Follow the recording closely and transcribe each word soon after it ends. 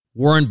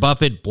Warren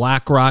Buffett,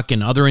 BlackRock,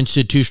 and other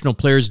institutional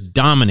players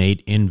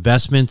dominate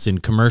investments in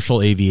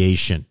commercial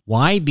aviation.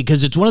 Why?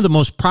 Because it's one of the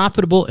most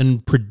profitable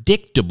and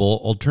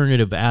predictable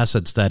alternative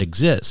assets that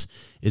exists.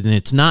 And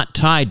it's not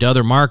tied to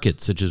other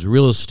markets such as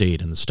real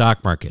estate and the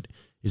stock market.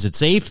 Is it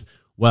safe?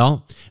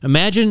 Well,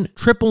 imagine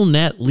triple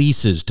net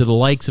leases to the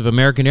likes of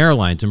American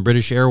Airlines and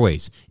British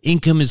Airways.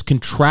 Income is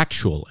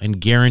contractual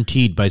and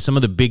guaranteed by some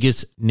of the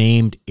biggest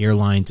named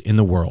airlines in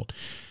the world.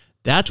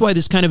 That's why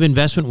this kind of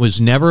investment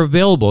was never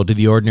available to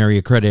the ordinary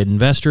accredited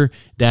investor.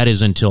 That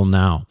is until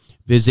now.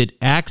 Visit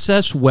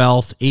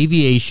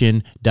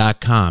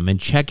accesswealthaviation.com and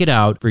check it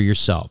out for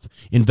yourself.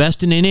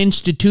 Invest in an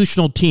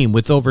institutional team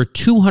with over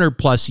 200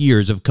 plus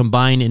years of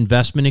combined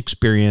investment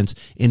experience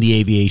in the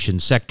aviation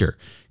sector.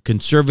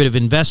 Conservative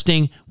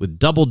investing with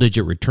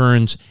double-digit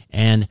returns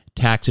and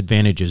tax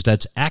advantages.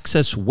 That's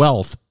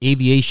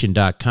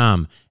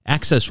accesswealthaviation.com.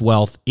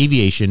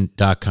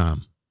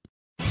 accesswealthaviation.com.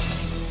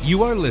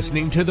 You are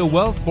listening to the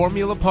Wealth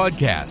Formula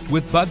Podcast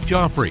with Buck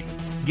Joffrey.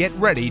 Get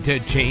ready to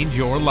change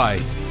your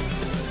life.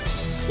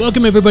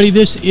 Welcome, everybody.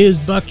 This is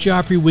Buck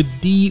Joffrey with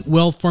the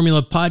Wealth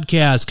Formula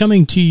Podcast,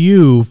 coming to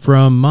you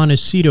from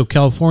Montecito,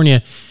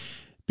 California.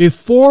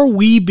 Before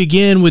we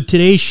begin with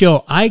today's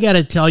show, I got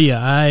to tell you,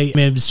 I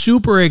am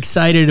super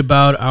excited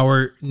about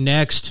our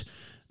next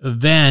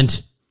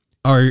event,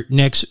 our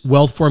next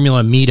Wealth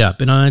Formula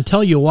meetup. And I'll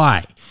tell you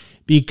why.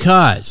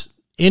 Because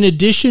in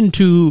addition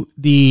to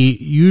the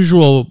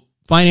usual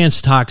finance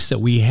talks that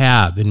we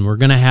have, and we're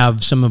going to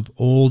have some of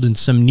old and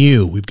some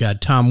new, we've got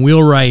Tom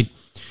Wheelwright,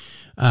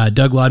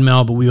 Doug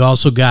Lodmell, but we've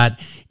also got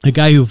a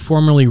guy who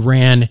formerly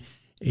ran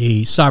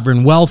a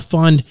sovereign wealth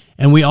fund,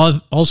 and we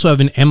also have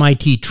an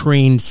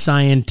MIT-trained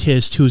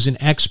scientist who's an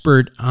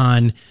expert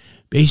on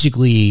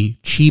basically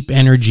cheap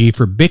energy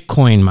for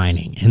Bitcoin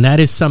mining, and that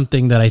is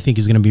something that I think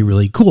is going to be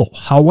really cool.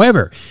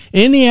 However,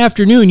 in the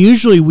afternoon,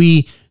 usually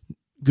we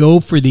go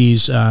for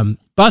these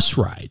bus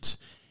rides.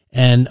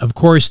 And of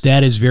course,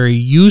 that is very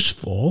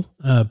useful,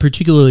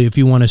 particularly if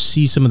you want to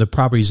see some of the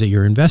properties that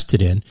you're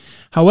invested in.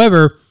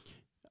 However,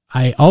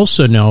 I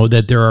also know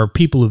that there are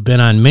people who've been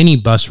on many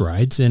bus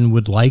rides and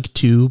would like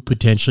to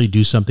potentially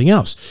do something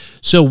else.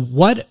 So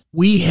what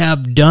we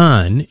have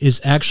done is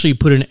actually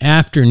put an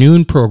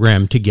afternoon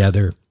program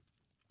together,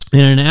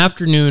 and an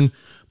afternoon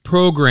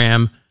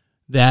program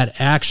that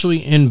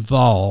actually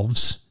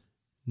involves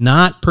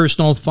not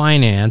personal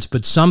finance,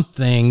 but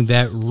something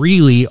that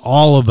really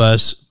all of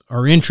us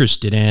are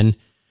interested in,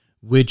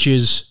 which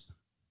is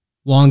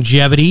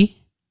longevity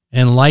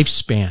and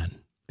lifespan.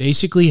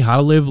 Basically, how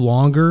to live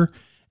longer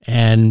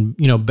and,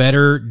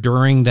 better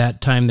during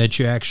that time that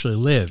you actually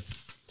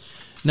live.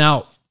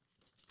 Now,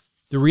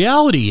 the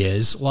reality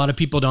is a lot of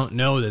people don't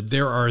know that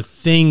there are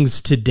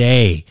things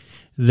today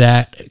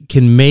that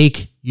can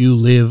make you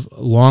live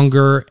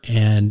longer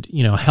and,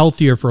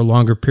 healthier for a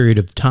longer period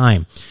of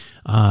time.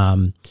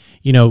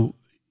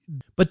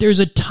 But there's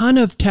a ton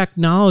of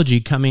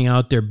technology coming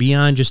out there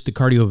beyond just the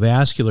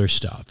cardiovascular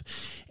stuff.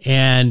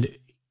 And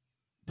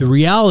the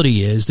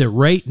reality is that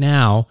right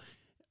now,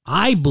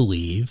 I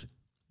believe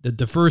that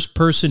the first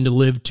person to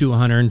live to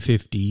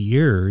 150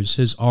 years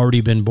has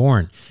already been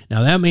born.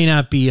 Now, that may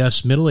not be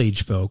us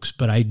middle-aged folks,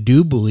 but I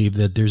do believe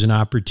that there's an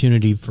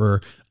opportunity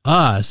for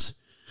us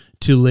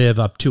to live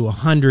up to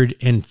 100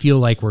 and feel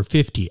like we're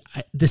 50.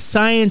 The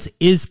science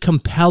is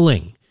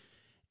compelling.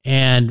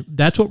 And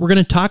that's what we're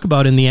going to talk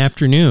about in the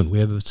afternoon. We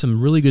have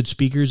some really good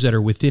speakers that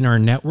are within our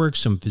network,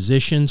 some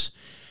physicians,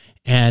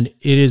 and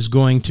it's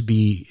going to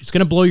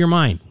blow your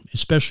mind,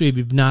 especially if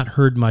you've not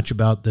heard much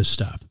about this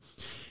stuff.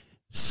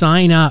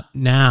 Sign up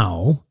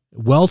now,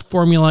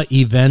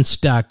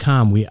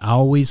 wealthformulaevents.com. We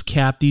always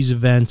cap these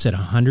events at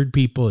 100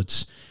 people.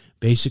 It's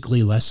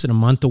basically less than a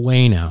month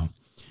away now.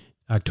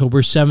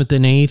 October 7th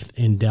and 8th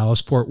in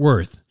Dallas, Fort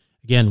Worth.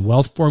 Again,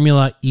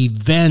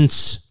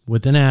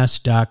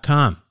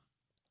 wealthformulaevents.com.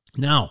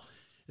 Now,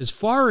 as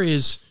far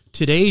as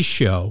today's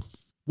show,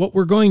 what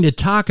we're going to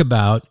talk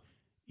about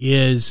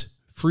is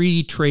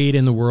Free Trade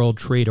in the World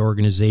Trade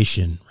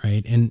Organization,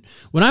 right? And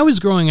when I was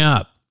growing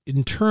up,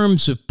 in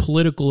terms of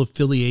political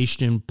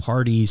affiliation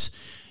parties,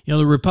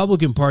 the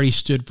Republican Party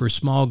stood for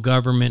small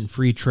government and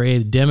free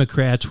trade. The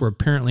Democrats were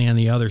apparently on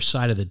the other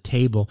side of the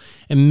table.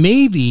 And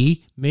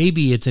maybe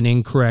it's an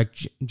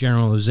incorrect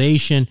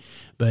generalization,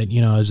 but,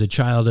 as a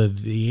child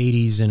of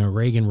the 80s and a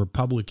Reagan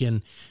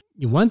Republican,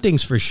 one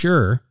thing's for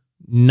sure,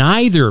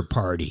 neither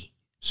party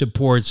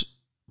supports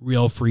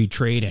real free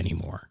trade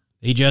anymore.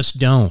 They just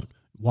don't.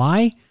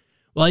 Why?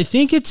 Well, I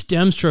think it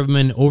stems from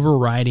an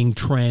overriding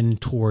trend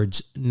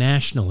towards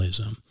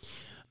nationalism.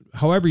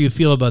 However you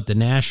feel about the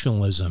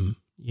nationalism,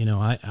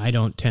 I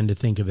don't tend to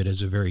think of it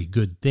as a very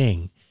good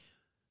thing.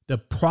 The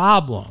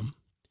problem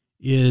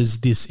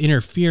is this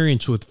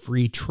interference with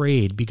free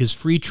trade, because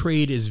free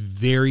trade is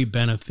very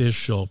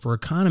beneficial for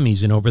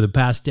economies. And over the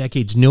past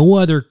decades, no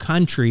other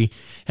country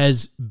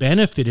has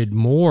benefited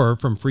more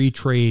from free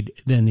trade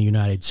than the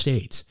United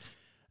States.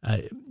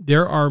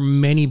 There are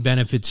many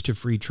benefits to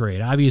free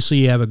trade. Obviously,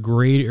 you have a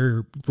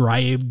greater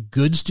variety of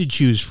goods to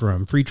choose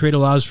from. Free trade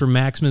allows for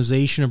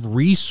maximization of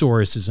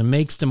resources and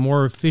makes them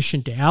more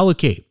efficient to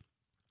allocate.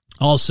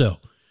 Also,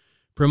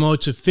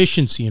 promotes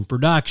efficiency in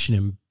production,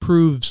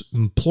 improves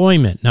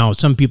employment. Now,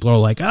 some people are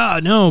like, oh,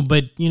 no,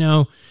 but,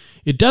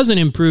 it doesn't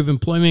improve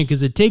employment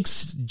because it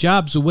takes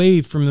jobs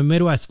away from the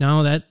Midwest.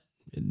 Now, that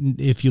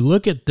if you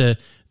look at the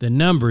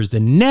numbers, the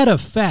net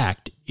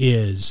effect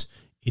is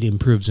it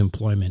improves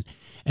employment.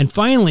 And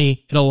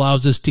finally, it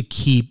allows us to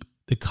keep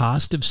the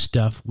cost of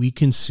stuff we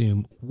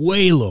consume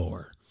way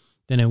lower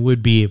than it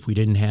would be if we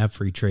didn't have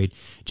free trade.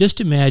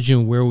 Just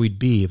imagine where we'd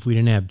be if we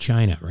didn't have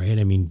China, right?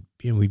 I mean,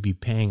 we'd be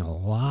paying a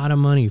lot of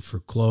money for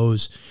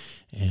clothes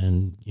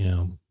and,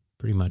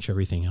 pretty much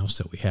everything else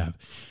that we have.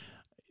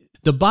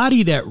 The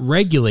body that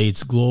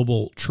regulates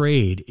global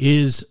trade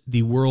is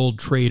the World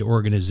Trade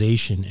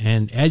Organization.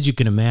 And as you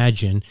can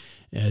imagine,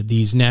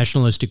 these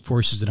nationalistic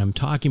forces that I'm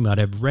talking about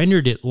have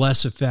rendered it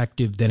less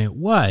effective than it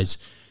was.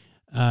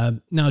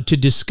 Now, to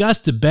discuss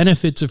the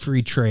benefits of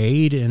free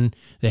trade and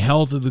the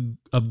health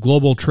of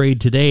global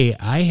trade today,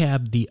 I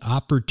have the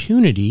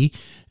opportunity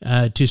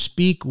to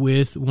speak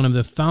with one of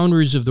the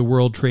founders of the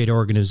World Trade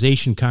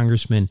Organization,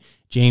 Congressman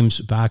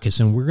James Baucus,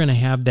 and we're going to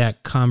have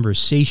that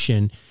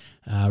conversation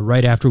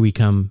right after we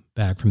come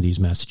back from these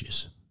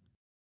messages.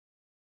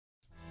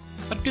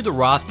 What do the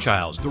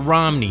Rothschilds, the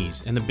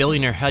Romneys, and the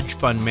billionaire hedge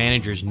fund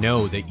managers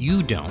know that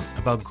you don't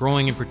about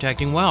growing and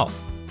protecting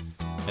wealth?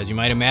 As you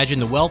might imagine,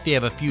 the wealthy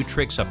have a few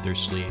tricks up their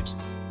sleeves.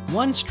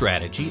 One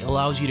strategy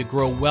allows you to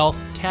grow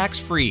wealth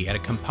tax-free at a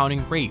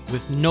compounding rate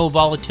with no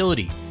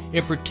volatility.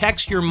 It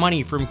protects your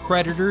money from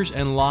creditors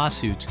and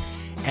lawsuits,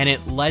 and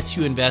it lets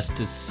you invest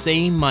the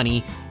same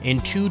money in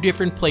two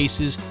different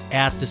places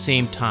at the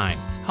same time.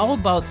 How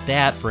about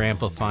that for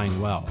amplifying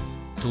wealth?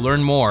 To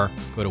learn more,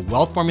 go to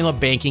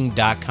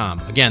wealthformulabanking.com.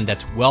 Again,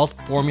 that's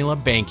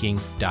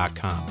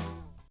wealthformulabanking.com.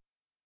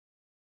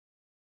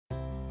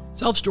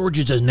 Self-storage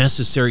is a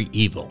necessary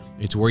evil.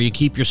 It's where you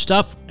keep your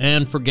stuff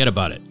and forget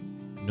about it.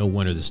 No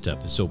wonder this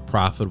stuff is so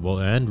profitable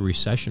and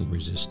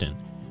recession-resistant.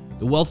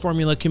 The Wealth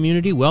Formula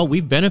community, well,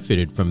 we've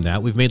benefited from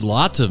that. We've made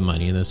lots of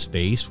money in this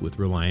space with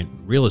Reliant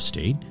Real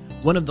Estate,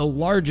 one of the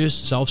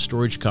largest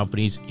self-storage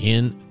companies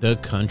in the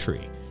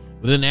country.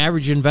 With an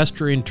average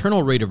investor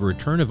internal rate of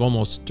return of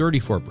almost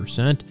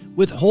 34%,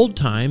 with hold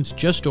times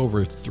just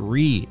over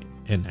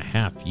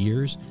 3.5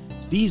 years,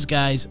 these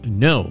guys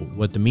know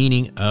what the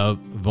meaning of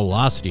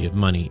velocity of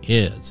money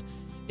is.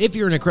 If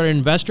you're an accredited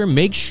investor,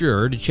 make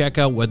sure to check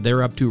out what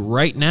they're up to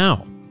right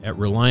now at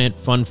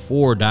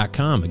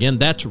ReliantFund4.com. Again,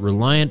 that's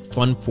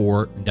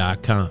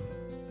ReliantFund4.com.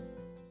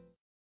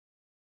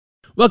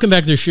 Welcome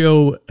back to the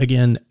show.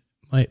 Again,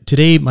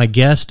 today my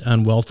guest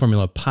on Wealth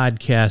Formula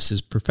Podcast is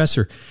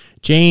Professor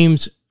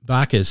James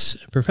Baucus.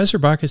 Professor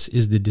Baucus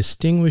is the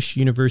Distinguished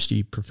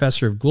University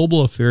Professor of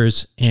Global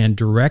Affairs and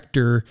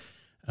Director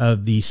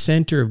of the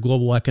Center of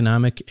Global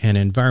Economic and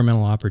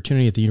Environmental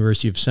Opportunity at the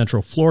University of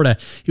Central Florida.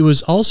 He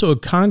was also a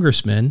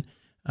congressman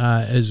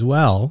as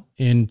well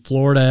in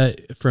Florida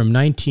from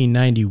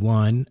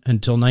 1991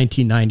 until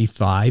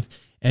 1995.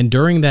 And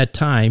during that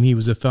time, he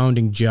was a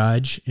founding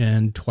judge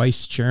and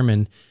twice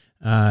chairman,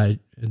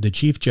 the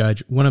chief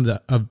judge, one of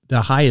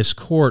the highest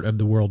court of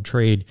the World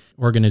Trade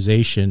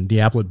Organization, the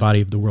appellate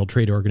body of the World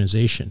Trade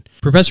Organization.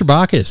 Professor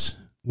Baucus,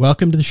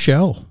 welcome to the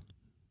show.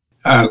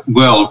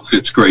 Well,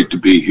 it's great to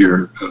be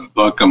here,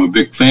 Buck. I'm a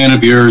big fan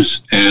of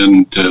yours,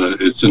 and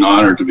it's an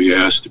honor to be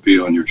asked to be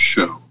on your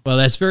show. Well,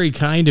 that's very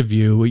kind of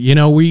you. You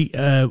know,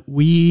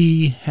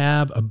 we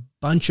have a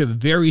bunch of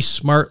very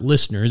smart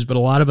listeners, but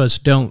a lot of us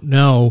don't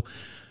know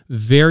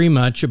very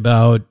much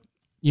about,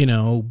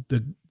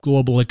 the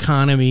global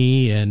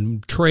economy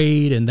and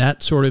trade and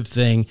that sort of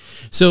thing.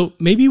 So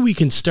maybe we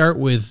can start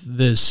with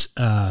this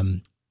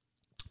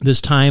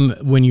this time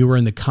when you were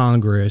in the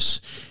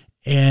Congress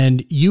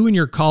and you and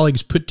your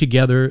colleagues put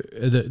together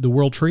the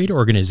World Trade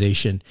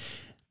Organization.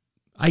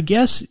 I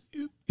guess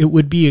it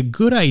would be a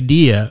good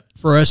idea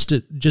for us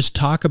to just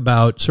talk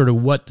about sort of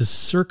what the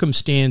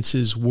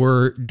circumstances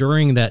were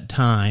during that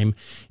time,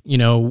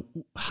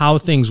 how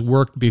things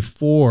worked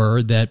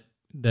before that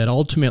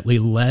ultimately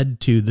led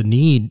to the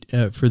need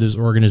for this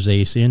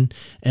organization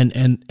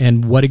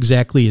and what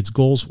exactly its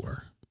goals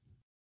were.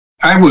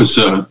 I was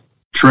a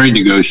trade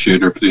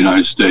negotiator for the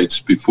United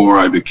States before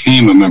I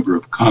became a member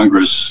of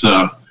Congress.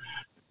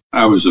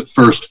 I was the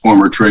first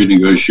former trade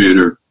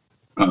negotiator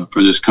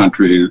for this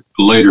country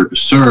later to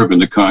serve in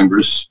the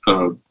Congress,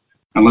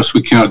 unless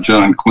we count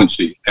John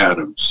Quincy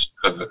Adams,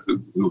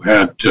 who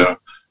had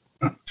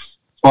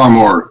far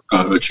more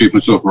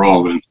achievements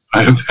overall than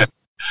I have had.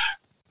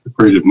 A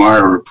great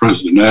admirer of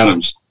President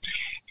Adams.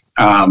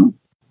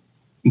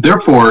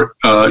 Therefore,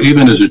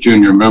 even as a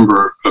junior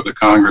member of the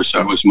Congress,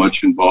 I was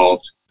much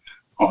involved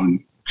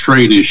on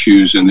trade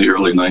issues in the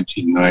early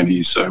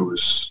 1990s. I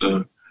was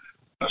a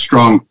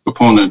strong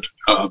opponent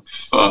of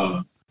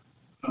the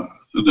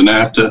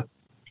NAFTA.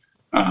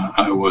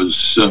 I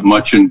was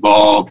much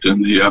involved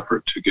in the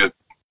effort to get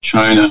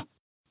China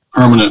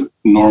permanent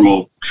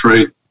normal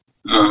trade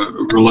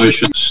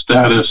relations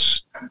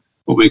status,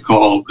 what we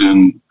call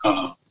in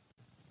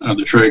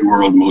the trade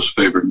world most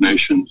favored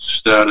nation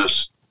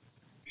status.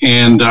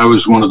 And I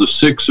was one of the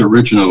 6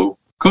 original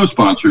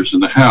co-sponsors in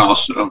the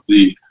House of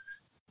the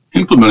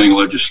implementing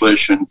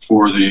legislation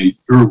for the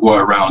Uruguay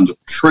round of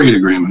trade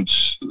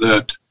agreements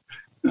that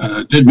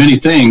did many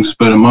things,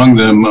 but among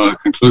them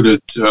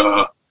concluded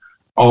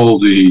all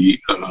the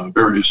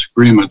various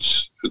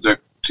agreements that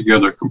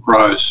together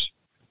comprise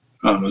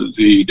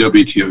the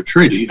WTO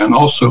treaty, and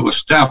also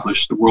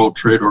established the World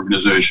Trade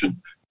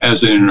Organization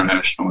as an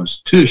international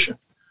institution.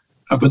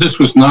 But this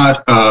was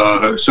not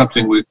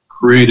something we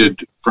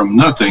created from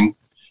nothing.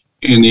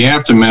 In the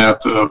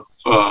aftermath of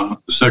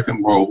the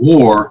Second World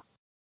War,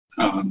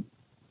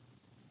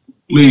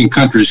 leading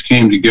countries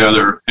came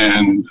together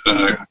and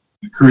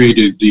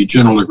created the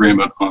General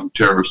Agreement on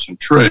Tariffs and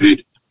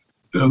Trade,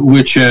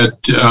 which had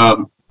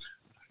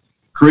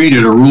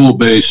created a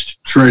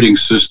rule-based trading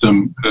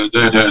system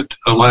that had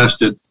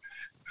lasted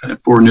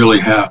for nearly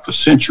half a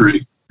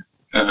century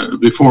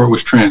before it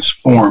was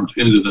transformed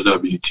into the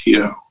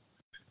WTO.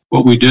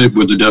 What we did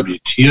with the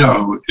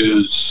WTO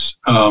is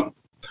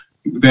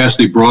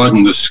vastly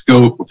broaden the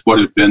scope of what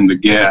had been the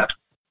GATT,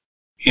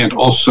 and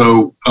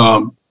also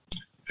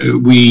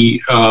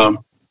we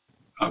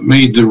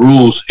made the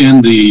rules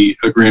in the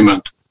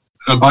agreement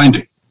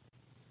binding.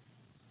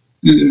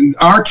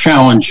 Our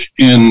challenge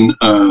in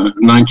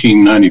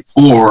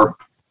 1994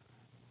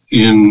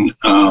 in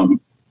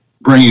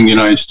bringing the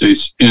United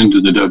States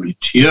into the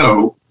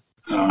WTO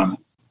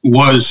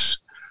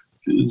was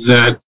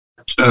that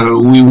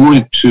we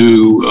wanted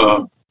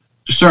to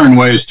discern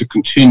ways to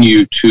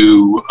continue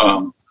to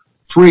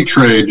free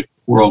trade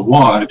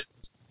worldwide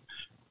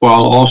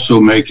while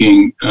also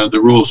making the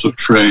rules of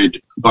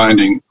trade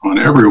binding on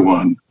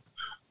everyone,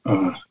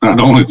 not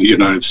only the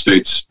United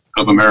States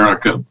of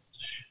America.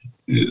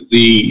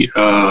 The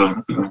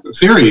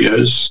theory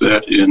is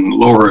that in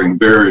lowering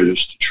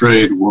barriers to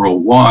trade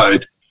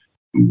worldwide,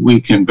 we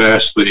can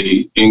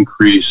vastly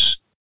increase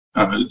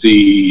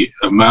the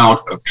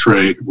amount of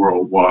trade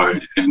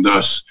worldwide and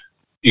thus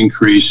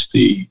increase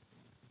the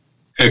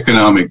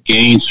economic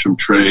gains from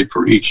trade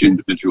for each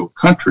individual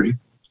country.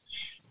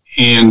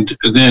 And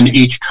then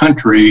each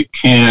country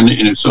can,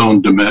 in its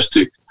own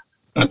domestic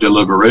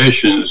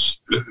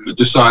deliberations,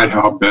 decide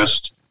how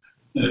best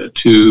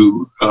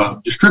to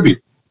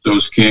distribute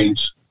those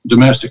gains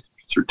domestically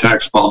through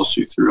tax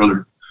policy, through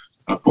other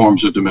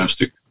forms of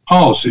domestic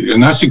policy.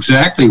 And that's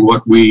exactly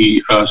what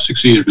we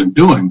succeeded in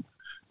doing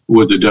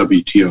with the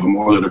WTO.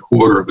 More than a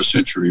quarter of a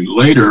century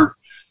later,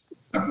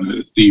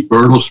 the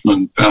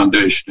Bertelsmann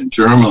Foundation in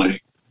Germany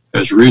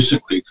has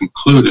recently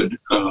concluded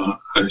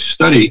a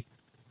study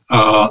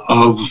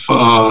of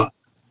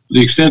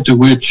the extent to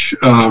which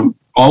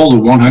all the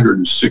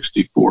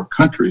 164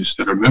 countries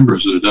that are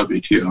members of the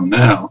WTO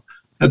now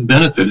have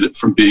benefited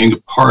from being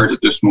a part of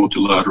this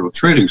multilateral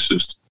trading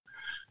system.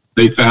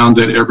 They found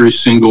that every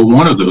single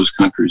one of those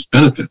countries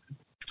benefited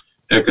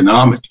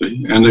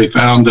economically, and they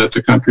found that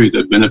the country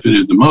that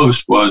benefited the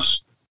most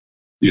was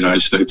the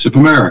United States of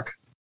America.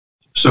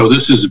 So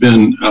this has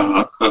been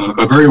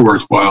a very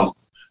worthwhile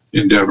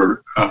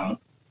endeavor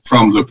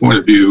from the point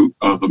of view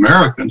of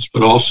Americans,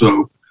 but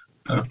also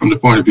from the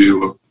point of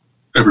view of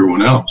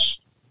everyone else.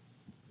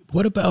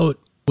 What about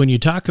when you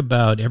talk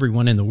about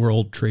everyone in the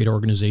World Trade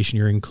Organization,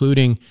 you're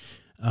including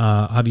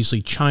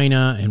obviously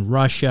China and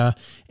Russia,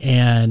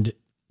 and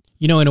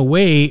you know, in a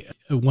way,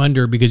 I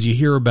wonder, because you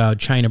hear about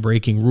China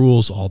breaking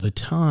rules all the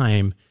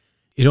time,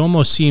 it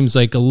almost seems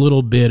like a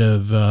little bit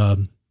of a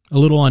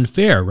little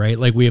unfair, right?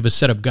 Like we have a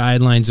set of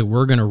guidelines that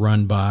we're going to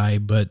run by,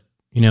 but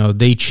you know,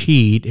 they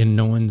cheat and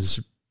no one's,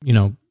 you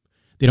know,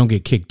 they don't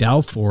get kicked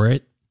out for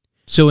it.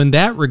 So in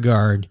that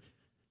regard,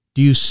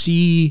 do you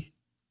see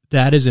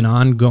that as an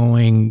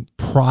ongoing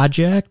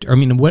project? I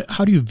mean,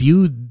 how do you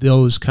view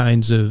those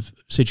kinds of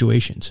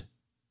situations?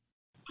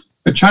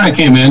 China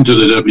came into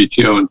the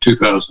WTO in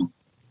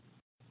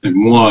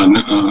 2001,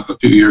 a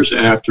few years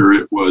after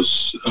it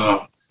was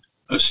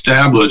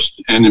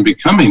established, and in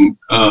becoming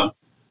a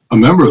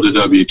member of the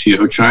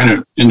WTO,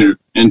 China entered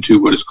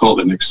into what is called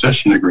an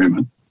accession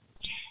agreement.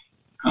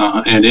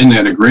 And in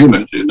that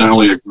agreement, it not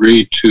only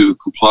agreed to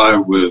comply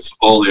with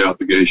all the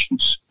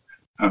obligations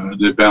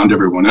that bound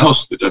everyone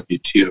else, the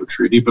WTO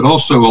treaty, but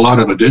also a lot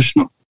of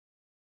additional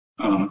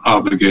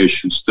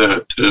obligations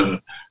that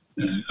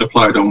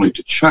applied only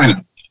to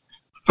China.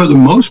 For the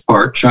most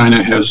part,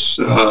 China has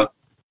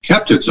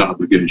kept its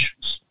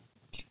obligations.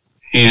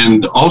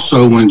 And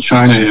also when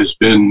China has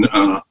been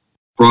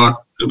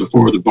brought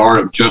before the bar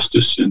of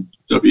justice in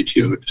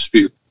WTO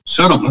dispute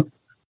settlement,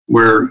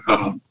 where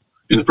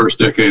in the first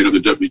decade of the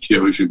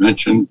WTO, as you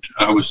mentioned,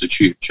 I was the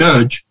chief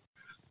judge,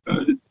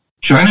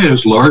 China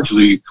has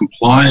largely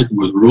complied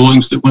with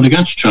rulings that went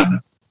against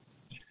China.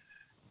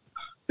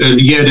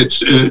 Yet it's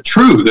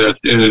true that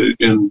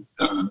in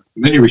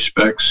many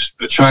respects,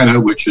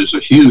 China, which is a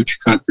huge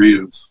country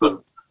of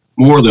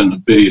more than 1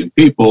 billion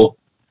people,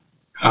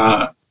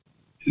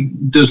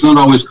 does not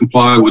always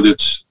comply with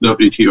its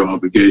WTO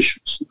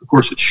obligations. Of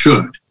course, it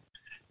should.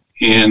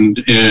 And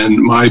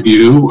in my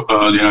view,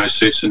 the United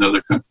States and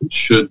other countries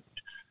should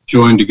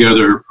join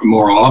together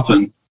more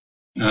often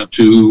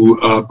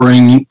to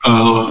bring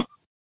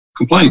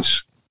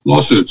complaints,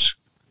 lawsuits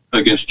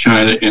against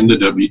China in the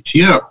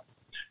WTO.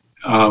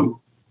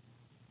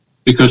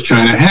 Because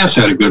China has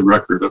had a good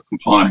record of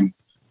complying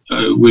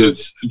with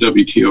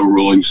WTO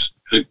rulings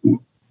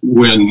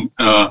when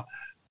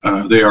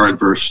they are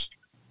adverse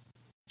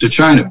to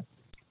China.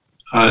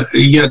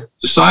 Yet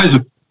the size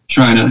of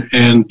China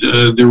and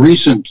the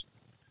recent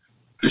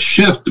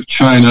shift of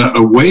China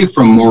away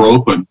from more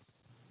open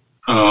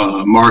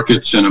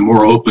markets and a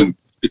more open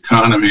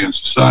economy and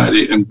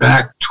society and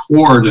back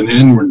toward an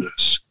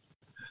inwardness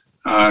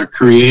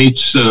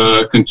creates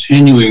a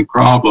continuing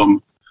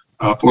problem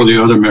for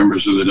the other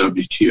members of the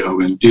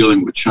WTO in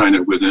dealing with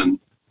China within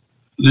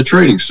the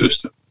trading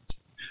system.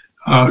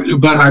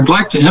 But I'd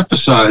like to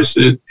emphasize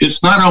that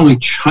it's not only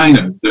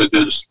China that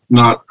does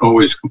not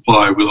always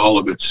comply with all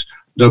of its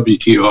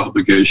WTO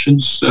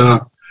obligations.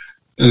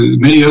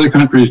 Many other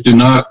countries do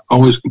not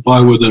always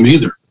comply with them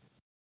either.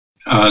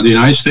 The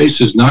United States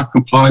has not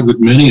complied with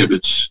many of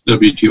its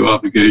WTO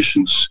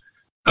obligations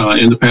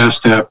in the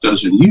past half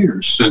dozen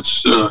years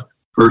since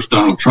first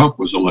Donald Trump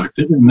was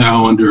elected and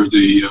now under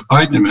the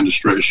Biden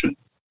administration.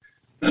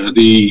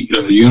 The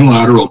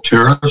unilateral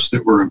tariffs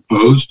that were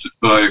imposed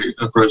by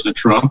President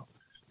Trump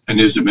and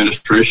his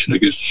administration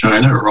against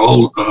China are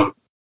all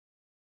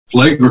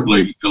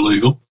flagrantly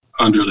illegal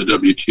under the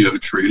WTO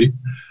treaty.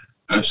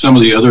 Some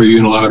of the other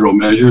unilateral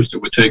measures that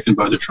were taken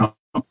by the Trump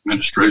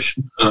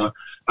administration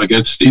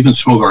against even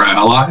some of our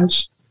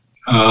allies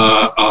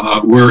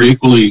were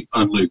equally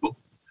illegal.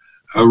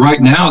 Right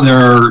now, there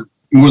are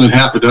more than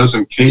half a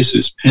dozen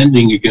cases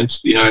pending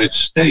against the United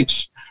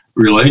States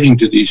relating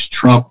to these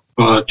Trump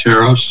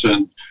tariffs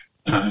and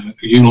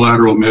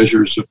unilateral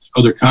measures of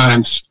other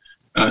kinds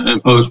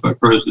imposed by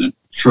President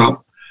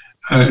Trump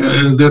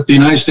that the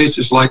United States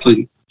is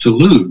likely to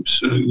lose.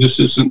 This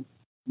isn't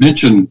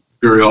mentioned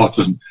very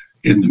often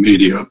in the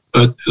media,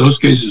 but those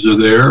cases are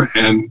there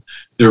and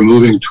they're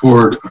moving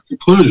toward a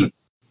conclusion.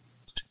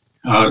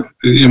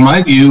 In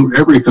my view,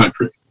 every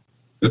country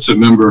that's a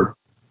member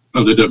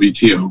of the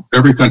WTO,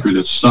 every country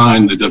that's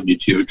signed the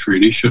WTO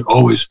treaty should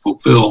always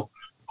fulfill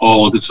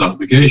all of its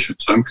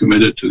obligations. I'm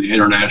committed to the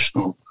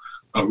international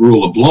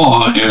rule of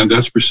law, and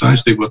that's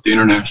precisely what the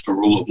international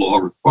rule of law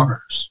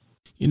requires.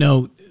 You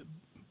know,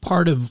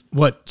 part of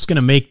what's going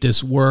to make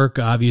this work,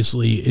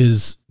 obviously,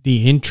 is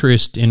the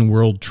interest in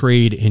world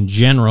trade in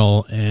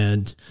general.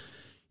 And,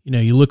 you know,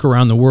 you look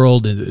around the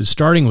world,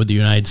 starting with the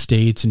United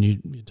States, and you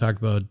talk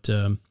about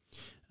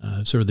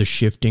sort of the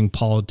shifting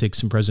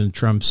politics in President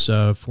Trump's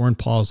foreign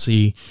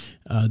policy.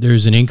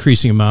 There's an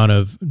increasing amount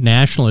of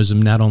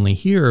nationalism, not only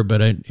here,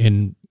 but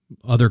in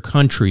other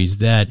countries,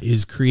 that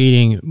is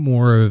creating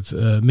more of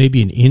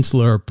maybe an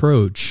insular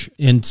approach.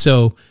 And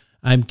so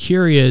I'm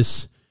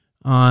curious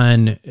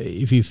on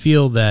if you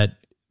feel that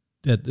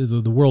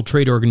the World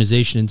Trade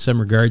Organization in some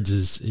regards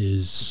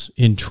is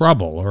in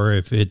trouble, or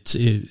if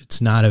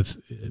it's not as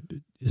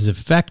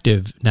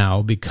effective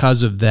now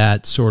because of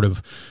that sort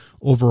of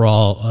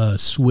overall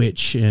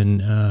switch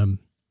in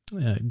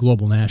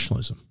global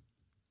nationalism.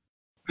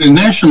 And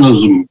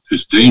nationalism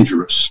is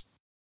dangerous.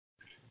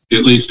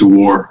 It leads to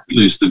war, it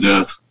leads to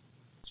death,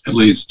 it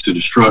leads to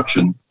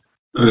destruction.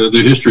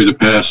 The history of the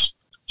past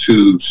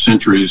 2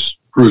 centuries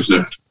proves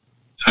that.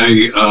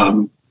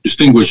 I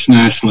distinguish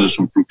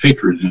nationalism from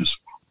patriotism.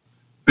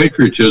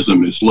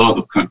 Patriotism is love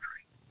of country.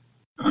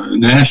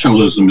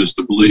 Nationalism is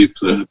the belief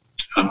that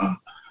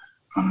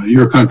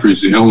your country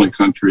is the only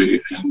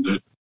country and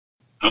that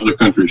other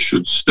countries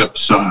should step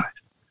aside.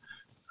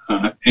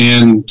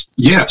 And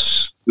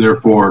yes,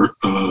 therefore,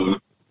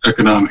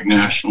 economic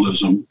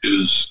nationalism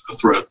is a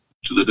threat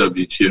to the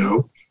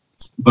WTO,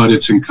 but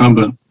it's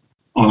incumbent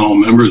on all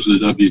members of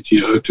the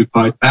WTO to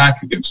fight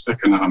back against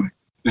economic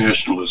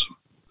nationalism.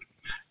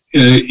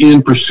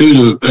 In pursuit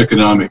of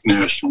economic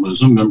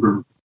nationalism,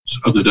 members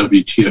of the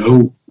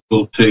WTO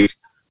will take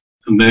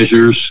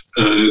measures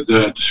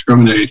that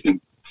discriminate in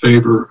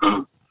favor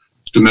of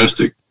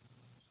domestic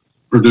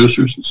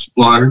producers and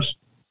suppliers.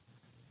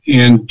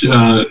 And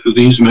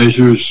these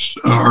measures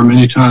are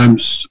many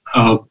times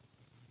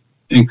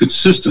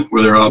inconsistent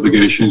with their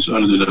obligations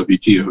under the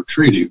WTO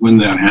treaty. When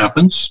that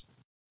happens,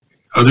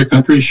 other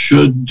countries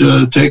should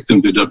take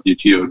them to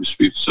WTO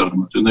dispute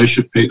settlement, and they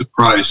should pay the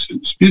price in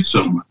dispute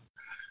settlement.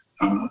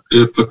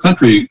 If a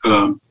country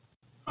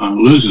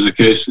loses a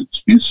case in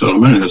dispute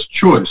settlement, it has a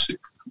choice. It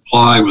can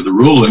comply with the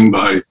ruling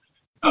by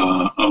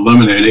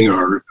eliminating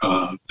or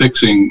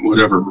fixing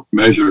whatever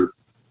measure,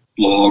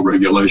 law,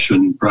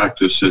 regulation,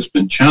 practice has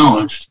been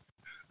challenged,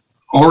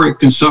 or it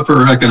can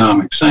suffer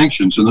economic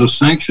sanctions, and those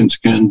sanctions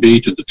can be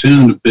to the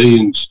tune of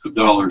billions of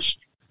dollars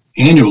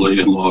annually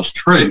in lost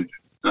trade.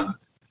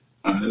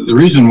 The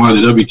reason why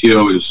the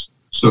WTO is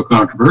so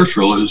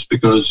controversial is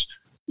because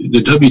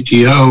the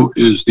WTO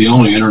is the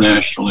only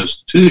international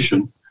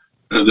institution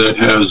that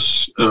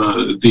has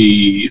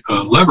the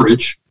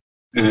leverage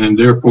and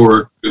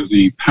therefore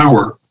the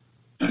power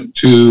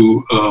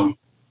to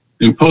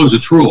impose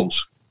its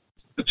rules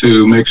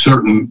to make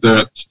certain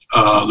that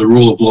the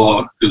rule of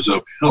law is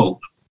upheld.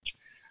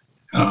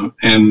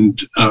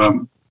 And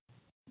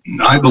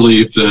I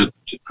believe that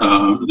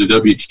the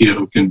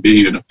WTO can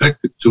be an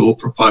effective tool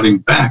for fighting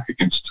back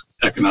against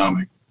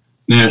economic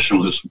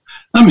nationalism.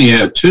 Let me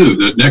add, too,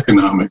 that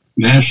economic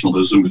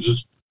nationalism is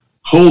just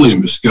wholly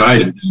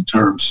misguided in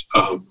terms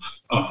of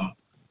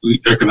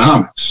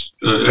economics.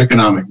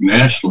 Economic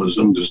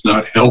nationalism does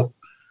not help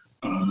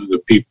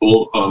the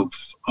people of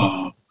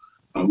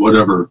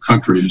whatever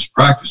country is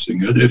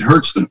practicing it. It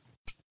hurts them.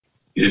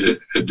 It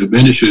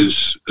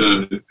diminishes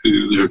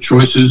their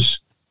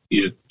choices.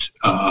 It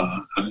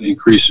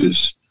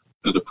increases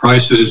the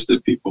prices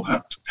that people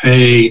have to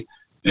pay.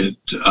 It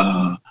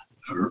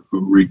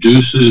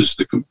reduces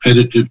the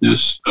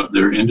competitiveness of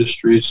their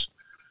industries.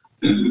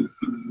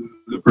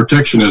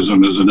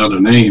 Protectionism is another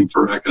name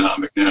for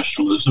economic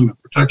nationalism,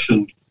 and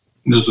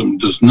protectionism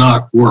does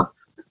not work.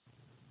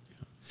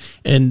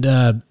 And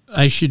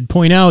I should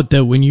point out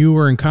that when you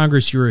were in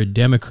Congress, you were a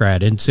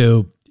Democrat. And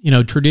so,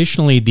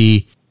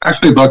 traditionally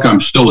Actually, Buck,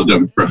 I'm still a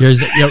Democrat.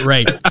 Yeah,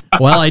 right.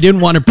 Well, I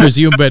didn't want to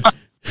presume, but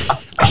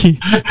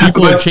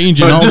people are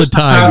changing all the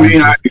time. I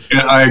mean,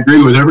 I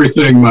agree with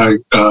everything my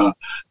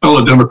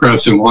fellow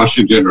Democrats in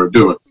Washington are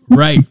doing.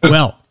 Right.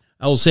 Well,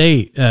 I will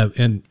say,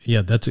 and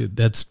yeah,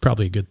 that's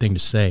probably a good thing to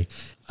say.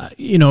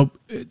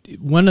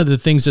 One of the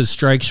things that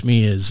strikes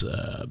me is,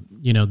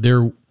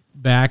 they're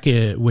back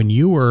when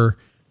you were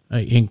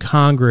in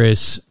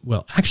Congress.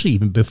 Well, actually,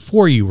 even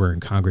before you were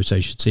in Congress, I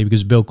should say,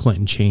 because Bill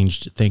Clinton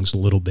changed things a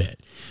little bit.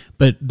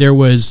 But there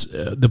was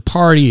the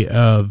party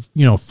of,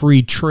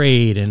 free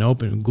trade and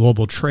open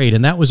global trade,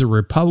 and that was a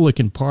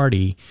Republican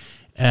party,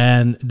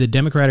 and the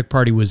Democratic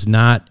Party was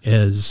not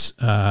as,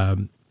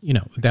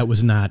 that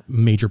was not a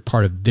major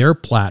part of their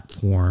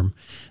platform.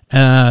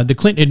 The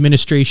Clinton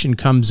administration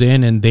comes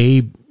in, and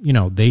they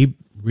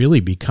really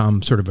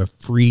become sort of a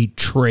free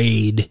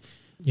trade,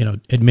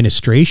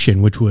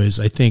 administration, which was,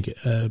 I think,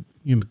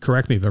 you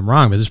correct me if I'm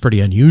wrong, but it's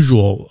pretty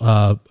unusual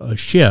a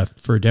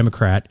shift for a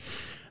Democrat.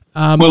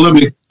 Well, let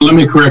me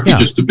correct you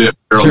just a bit,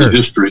 Harold, Sure. the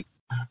history.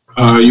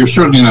 You're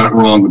certainly not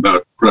wrong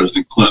about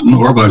President Clinton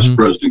or Vice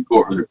President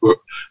Gore.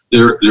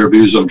 Their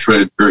views on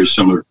trade are very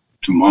similar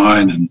to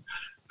mine, and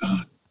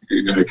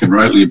I can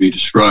rightly be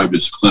described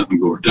as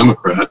Clinton-Gore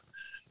Democrat,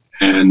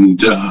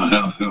 and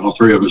all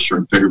three of us are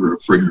in favor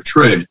of freer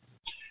trade.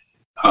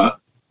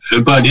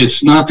 But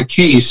it's not the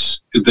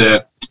case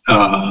that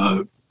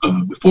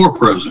before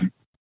President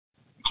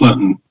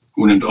Clinton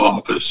went into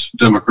office,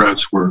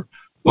 Democrats were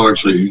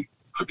largely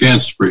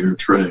against freer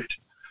trade.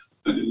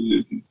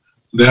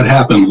 That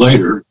happened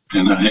later,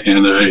 and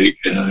I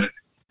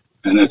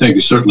think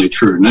it's certainly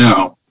true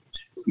now.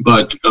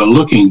 But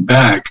looking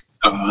back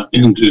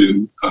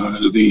into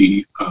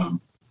the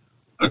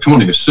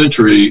 20th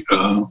century,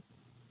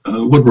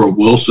 Woodrow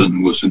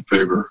Wilson was in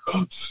favor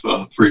of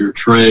freer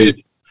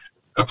trade.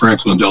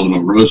 Franklin Delano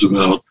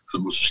Roosevelt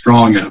was a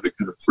strong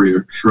advocate of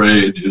freer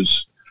trade.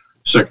 His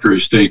Secretary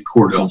of State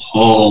Cordell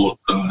Hull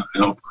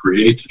helped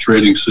create the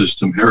trading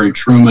system. Harry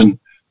Truman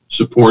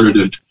supported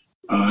it.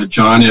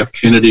 John F.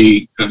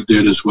 Kennedy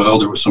did as well.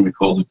 There was something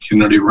called the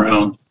Kennedy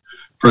Round.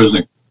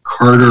 President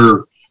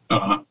Carter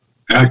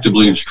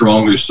actively and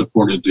strongly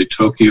supported the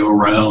Tokyo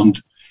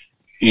Round.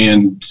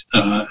 And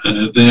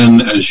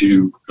then, as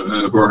you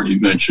have already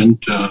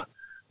mentioned,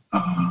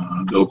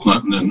 Bill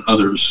Clinton and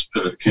others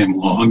came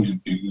along,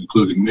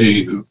 including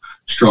me, who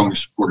strongly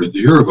supported the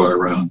Uruguay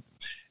Round.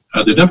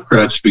 The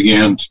Democrats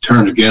began to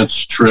turn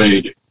against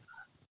trade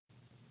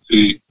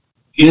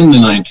in the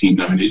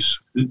 1990s,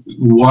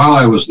 while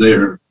I was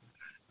there,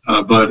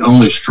 but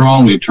only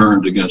strongly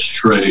turned against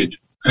trade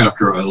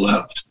after I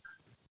left.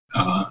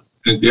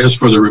 As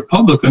for the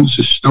Republicans,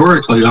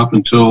 historically, up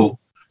until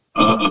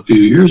a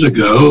few years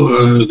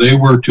ago, they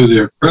were, to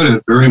their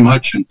credit, very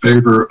much in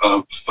favor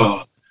of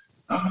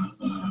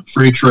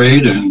free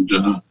trade and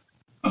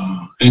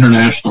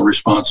international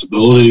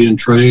responsibility in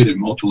trade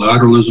and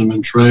multilateralism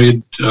in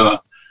trade.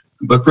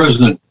 But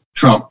President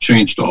Trump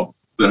changed all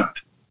that.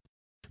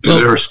 Well,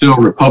 there are still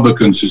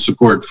Republicans who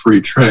support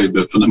free trade,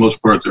 but for the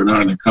most part, they're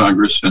not in the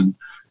Congress, and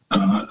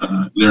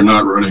they're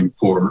not running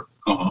for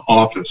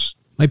office.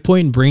 My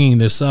point in bringing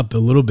this up a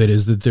little bit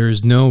is that there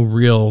is no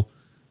real,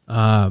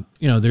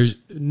 there's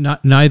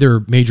not,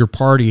 neither major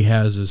party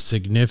has a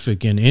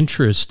significant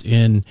interest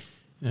in,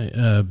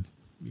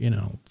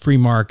 free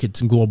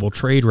markets and global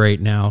trade right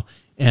now.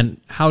 And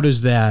how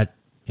does that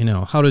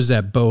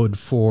bode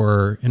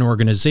for an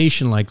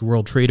organization like the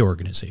World Trade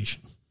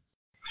Organization?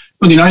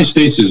 Well, the United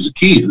States is the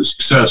key to the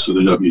success of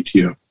the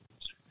WTO.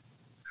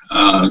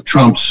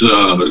 Trump's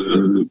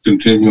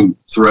continuing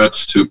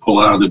threats to pull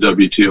out of the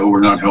WTO were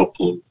not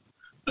helpful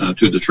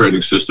to the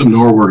trading system,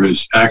 nor were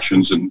his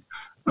actions in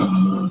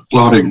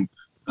flouting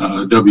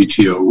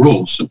WTO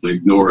rules, simply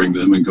ignoring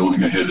them and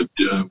going ahead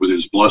with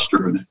his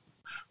bluster and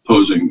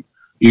imposing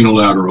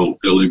unilateral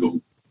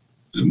illegal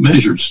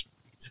measures.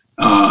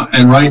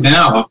 And right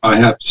now, I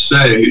have to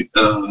say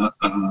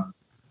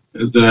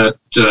that,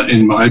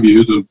 in my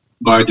view, the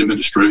Biden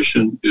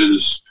administration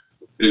is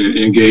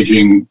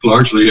engaging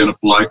largely in a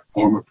polite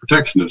form of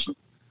protectionism.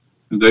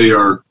 And they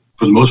are,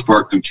 for the most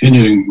part,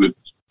 continuing with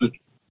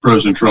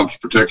President Trump's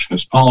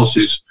protectionist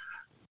policies.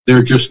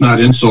 They're just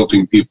not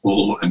insulting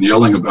people and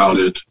yelling about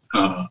it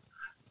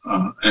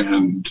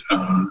and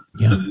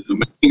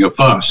making a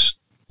fuss.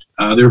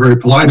 They're very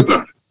polite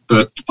about it,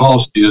 but the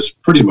policy is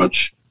pretty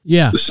much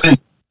the same.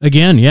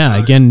 Again,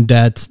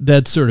 that's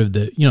sort of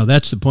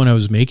that's the point I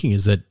was making,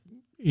 is that,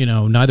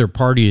 neither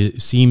party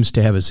seems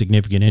to have a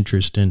significant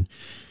interest in.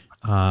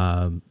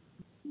 I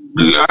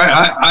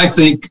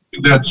think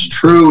that's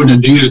true, and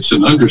indeed it's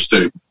an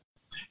understatement.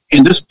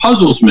 And this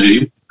puzzles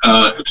me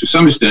to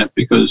some extent,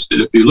 because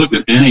if you look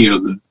at any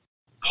of the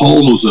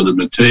polls that have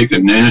been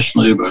taken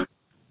nationally by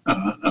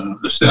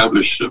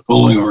established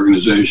polling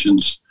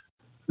organizations,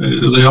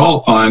 they all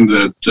find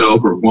that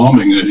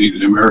overwhelmingly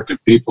the American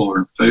people are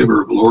in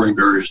favor of lowering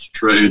barriers to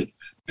trade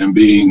and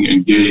being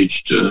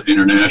engaged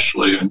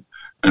internationally in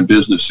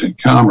business and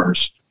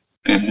commerce.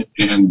 And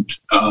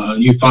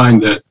you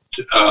find that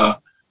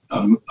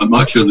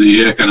much of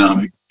the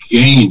economic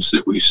gains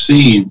that we've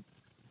seen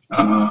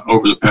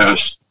over the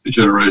past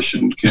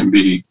generation can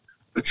be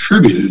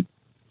attributed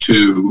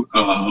to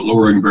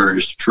lowering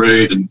barriers to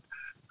trade and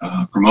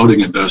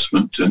promoting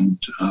investment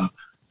and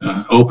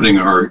opening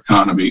our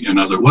economy in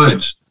other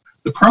ways.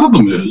 The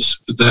problem is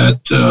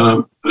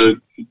that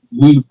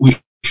we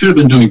should have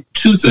been doing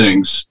two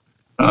things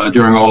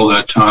during all of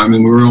that time,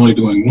 and we were only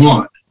doing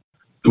one.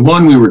 The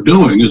one we were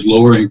doing is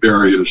lowering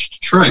barriers to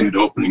trade,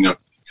 opening up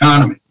the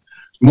economy.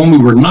 The one we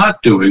were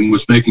not doing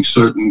was making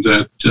certain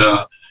that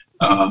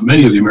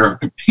many of the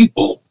American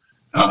people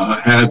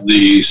had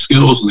the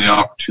skills and the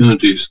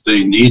opportunities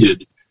they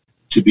needed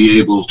to be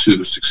able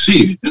to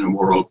succeed in a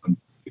more open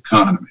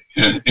economy.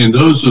 And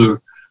those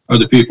are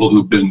the people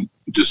who've been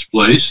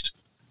displaced.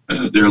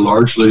 They're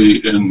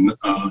largely in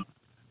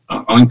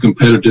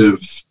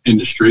uncompetitive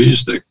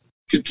industries that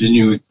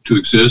continue to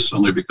exist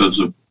only because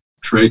of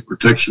trade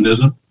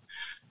protectionism.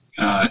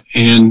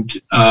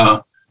 And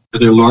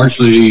they're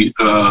largely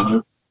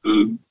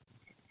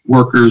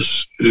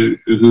workers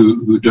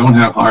who don't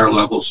have higher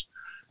levels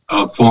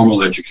of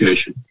formal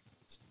education.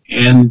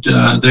 And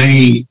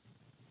they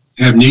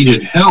have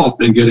needed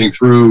help in getting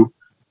through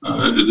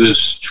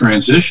this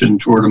transition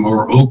toward a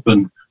more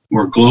open,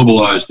 more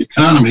globalized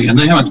economy, and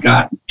they haven't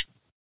gotten it.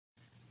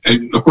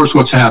 And of course,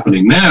 what's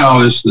happening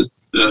now is that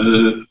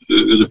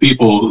the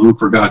people who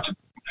forgot to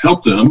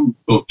help them,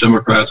 both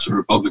Democrats and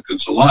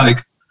Republicans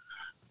alike,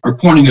 are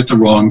pointing at the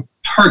wrong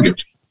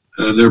target.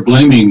 They're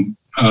blaming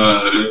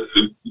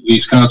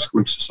these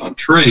consequences on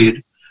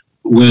trade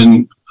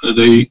when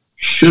they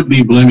should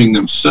be blaming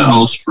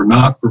themselves for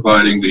not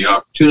providing the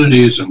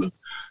opportunities and the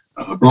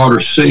broader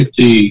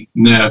safety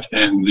net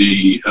and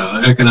the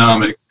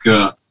economic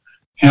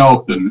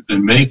help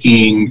and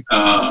making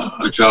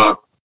a job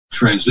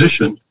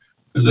transition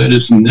that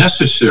is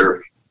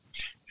necessary.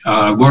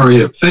 Where we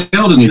have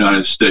failed in the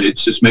United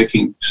States is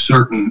making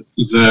certain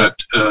that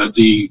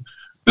the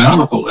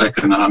bountiful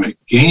economic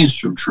gains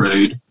from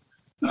trade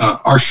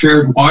are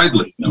shared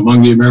widely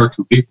among the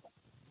American people.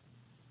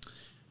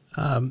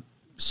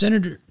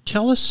 Senator,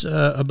 tell us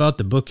about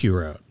the book you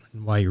wrote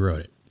and why you wrote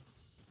it.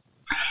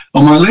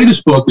 Well, my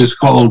latest book is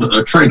called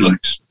Trade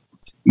Links,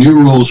 New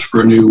Rules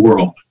for a New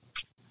World.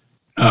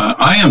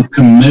 I am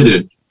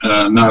committed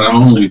not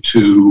only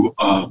to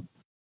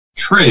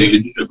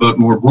trade, but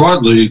more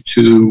broadly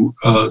to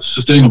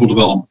sustainable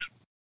development.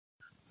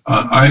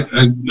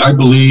 I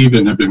believe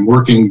and have been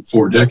working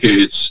for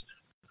decades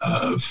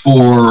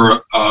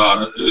for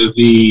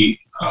the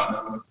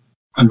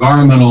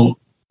environmental,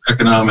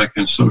 economic,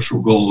 and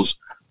social goals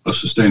of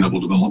sustainable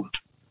development.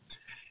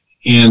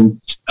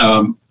 And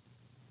I'm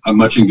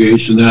much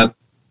engaged in that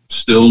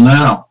still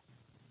now.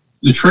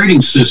 The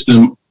trading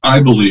system,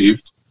 I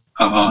believe,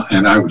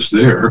 and I was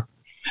there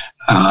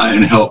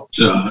and helped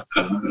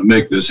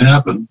make this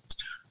happen,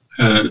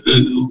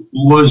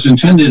 was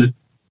intended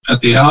at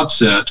the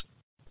outset,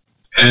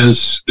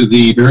 as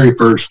the very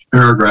first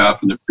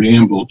paragraph in the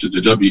preamble to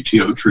the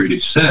WTO treaty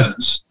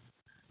says,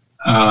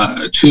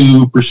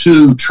 to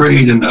pursue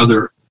trade and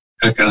other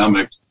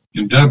economic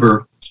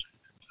endeavor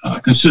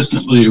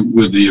consistently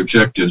with the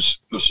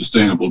objectives of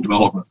sustainable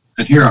development.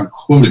 And here I'm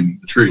quoting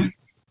the treaty.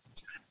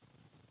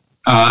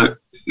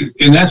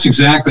 And that's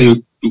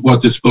exactly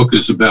what this book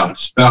is about.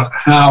 It's about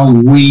how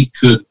we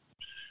could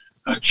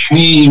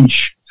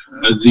change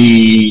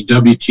the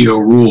WTO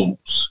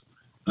rules,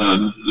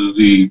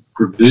 the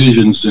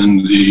provisions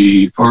in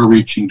the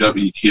far-reaching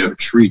WTO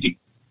treaty,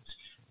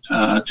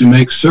 to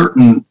make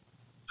certain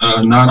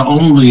not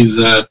only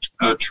that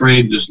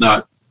trade does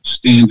not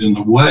stand in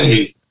the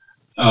way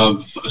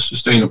of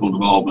sustainable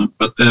development,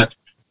 but that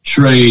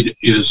trade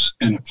is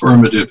an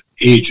affirmative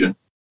agent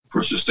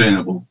for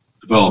sustainable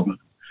development.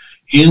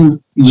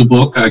 In the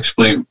book, I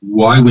explain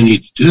why we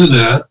need to do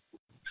that,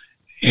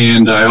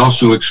 and I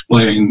also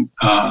explain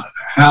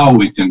how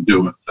we can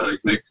do it. I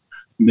make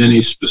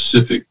many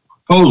specific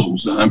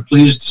proposals, and I'm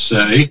pleased to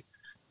say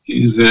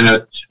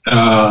that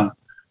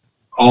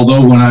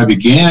although when I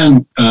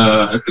began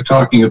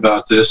talking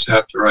about this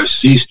after I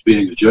ceased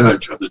being a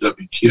judge on the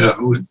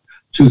WTO in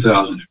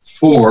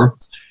 2004,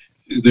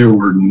 there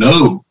were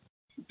no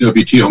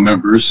WTO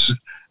members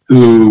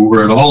who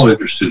were at all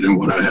interested in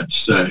what I had to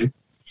say.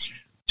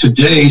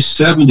 Today,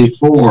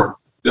 74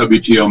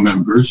 WTO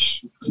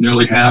members,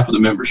 nearly half of the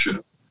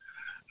membership,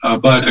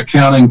 but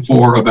accounting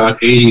for about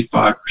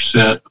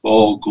 85% of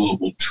all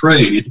global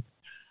trade,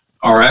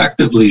 are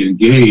actively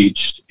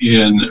engaged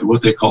in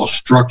what they call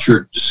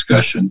structured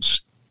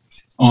discussions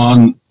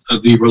on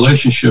the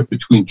relationship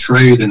between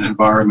trade and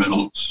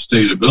environmental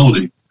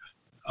sustainability.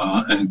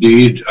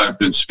 Indeed, I've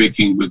been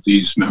speaking with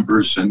these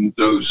members and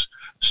those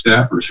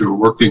staffers who are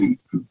working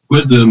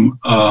with them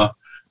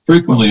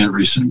frequently in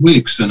recent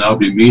weeks, and I'll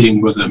be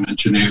meeting with them in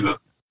Geneva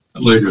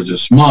later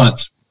this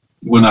month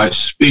when I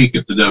speak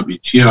at the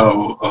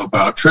WTO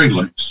about Trade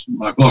Links,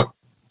 my book.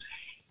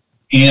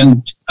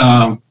 And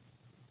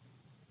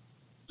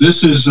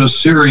this is a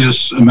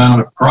serious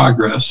amount of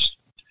progress.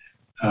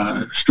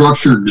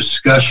 Structured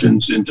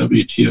discussions in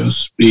WTO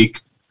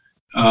speak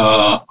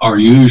are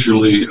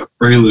usually a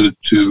prelude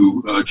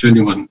to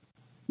genuine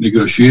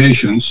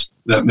negotiations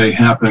that may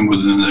happen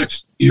within the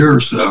next year or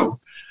so.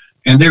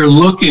 And they're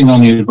looking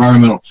on the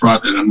environmental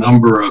front at a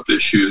number of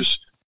issues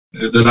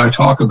that I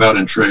talk about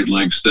in Trade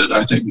Links that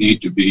I think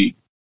need to be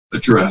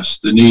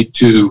addressed. The need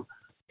to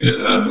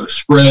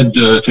spread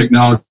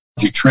technology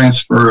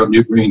transfer of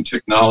new green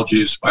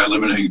technologies by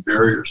eliminating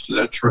barriers to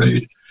that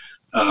trade.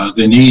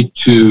 The need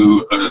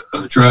to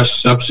address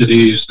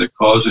subsidies that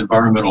cause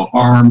environmental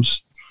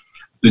harms.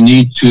 The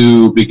need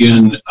to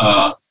begin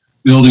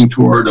building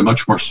toward a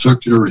much more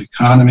circular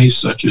economy,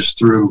 such as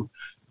through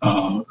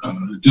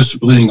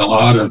disciplining a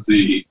lot of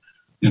the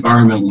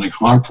environmentally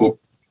harmful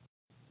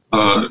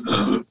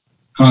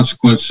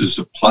consequences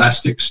of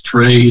plastics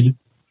trade,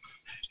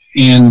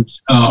 and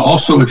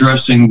also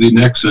addressing the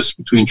nexus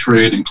between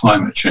trade and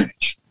climate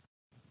change,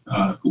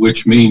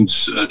 which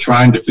means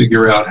trying to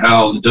figure out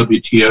how the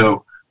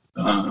WTO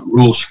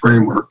rules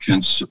framework can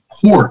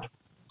support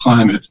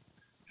climate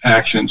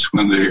actions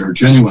when they are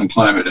genuine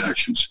climate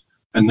actions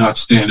and not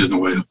stand in the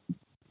way of them.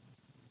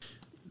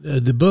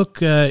 The book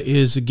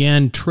is,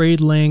 again,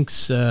 Trade Links,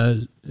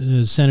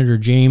 Senator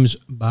James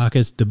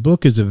Baucus. The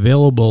book is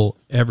available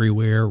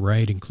everywhere,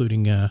 right,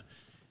 including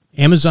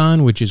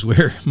Amazon, which is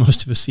where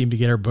most of us seem to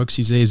get our books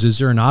these days. Is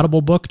there an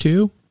Audible book,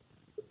 too?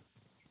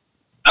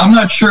 I'm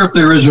not sure if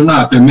there is or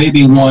not. There may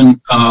be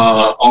one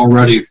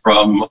already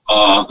from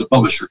the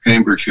publisher,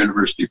 Cambridge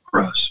University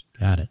Press.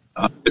 Got it.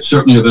 It's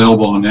certainly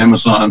available on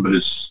Amazon, but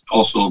it's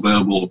also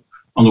available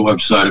on the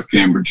website of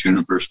Cambridge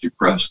University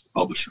Press, the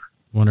publisher.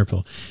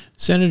 Wonderful.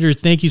 Senator,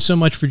 thank you so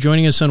much for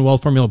joining us on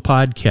Wealth Formula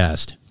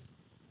Podcast.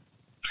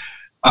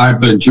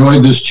 I've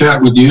enjoyed this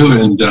chat with you,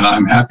 and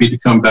I'm happy to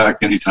come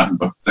back anytime,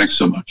 Buck. Thanks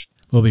so much.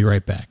 We'll be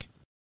right back.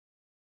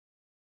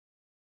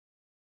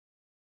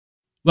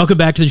 Welcome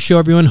back to the show,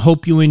 everyone.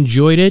 Hope you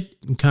enjoyed it.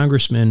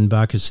 Congressman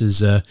Baucus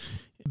is a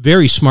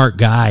very smart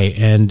guy,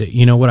 and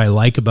you know what I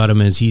like about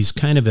him is he's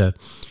kind of a,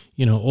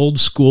 old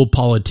school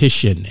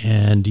politician,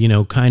 and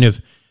kind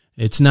of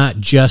it's not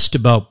just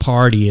about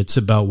party, it's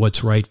about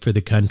what's right for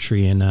the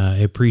country, and I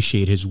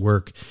appreciate his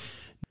work.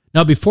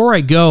 Now, before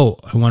I go,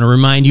 I want to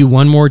remind you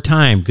one more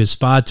time, because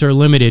spots are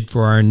limited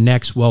for our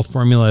next Wealth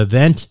Formula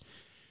event,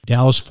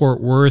 Dallas-Fort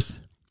Worth.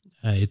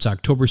 It's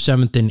October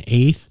 7th and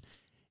 8th,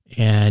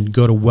 and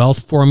go to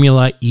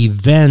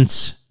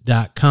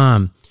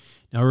wealthformulaevents.com.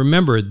 Now,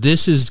 remember,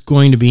 this is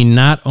going to be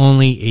not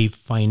only a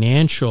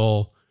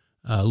financial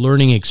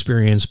learning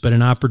experience, but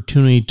an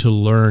opportunity to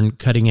learn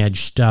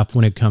cutting-edge stuff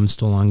when it comes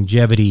to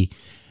longevity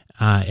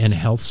and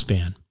health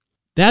span.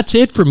 That's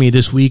it for me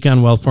this week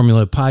on Wealth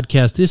Formula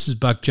Podcast. This is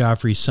Buck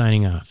Joffrey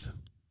signing off.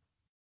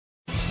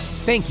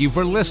 Thank you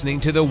for listening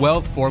to the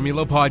Wealth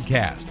Formula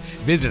Podcast.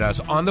 Visit us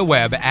on the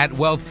web at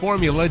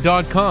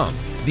wealthformula.com.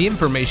 The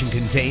information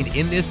contained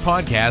in this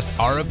podcast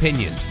are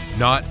opinions,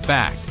 not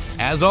fact.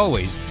 As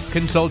always,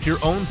 consult your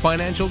own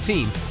financial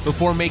team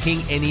before making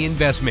any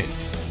investment.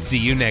 See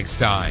you next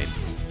time.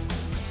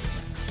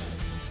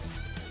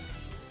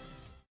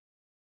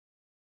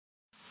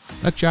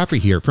 Buck Joffrey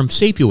here from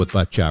Sapio with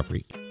Buck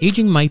Joffrey.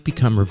 Aging might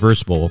become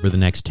reversible over the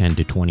next 10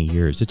 to 20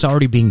 years. It's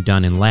already being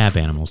done in lab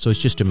animals, so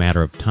it's just a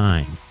matter of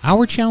time.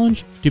 Our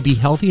challenge? To be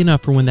healthy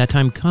enough for when that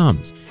time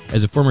comes.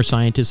 As a former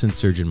scientist and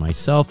surgeon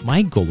myself,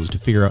 my goal is to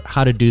figure out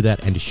how to do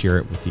that and to share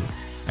it with you.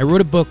 I wrote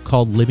a book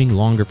called Living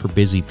Longer for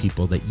Busy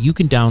People that you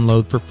can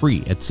download for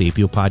free at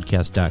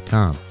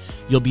sapiopodcast.com.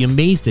 You'll be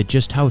amazed at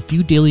just how a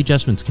few daily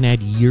adjustments can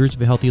add years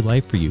of a healthy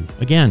life for you.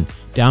 Again,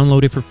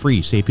 download it for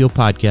free,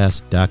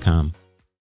 sapiopodcast.com.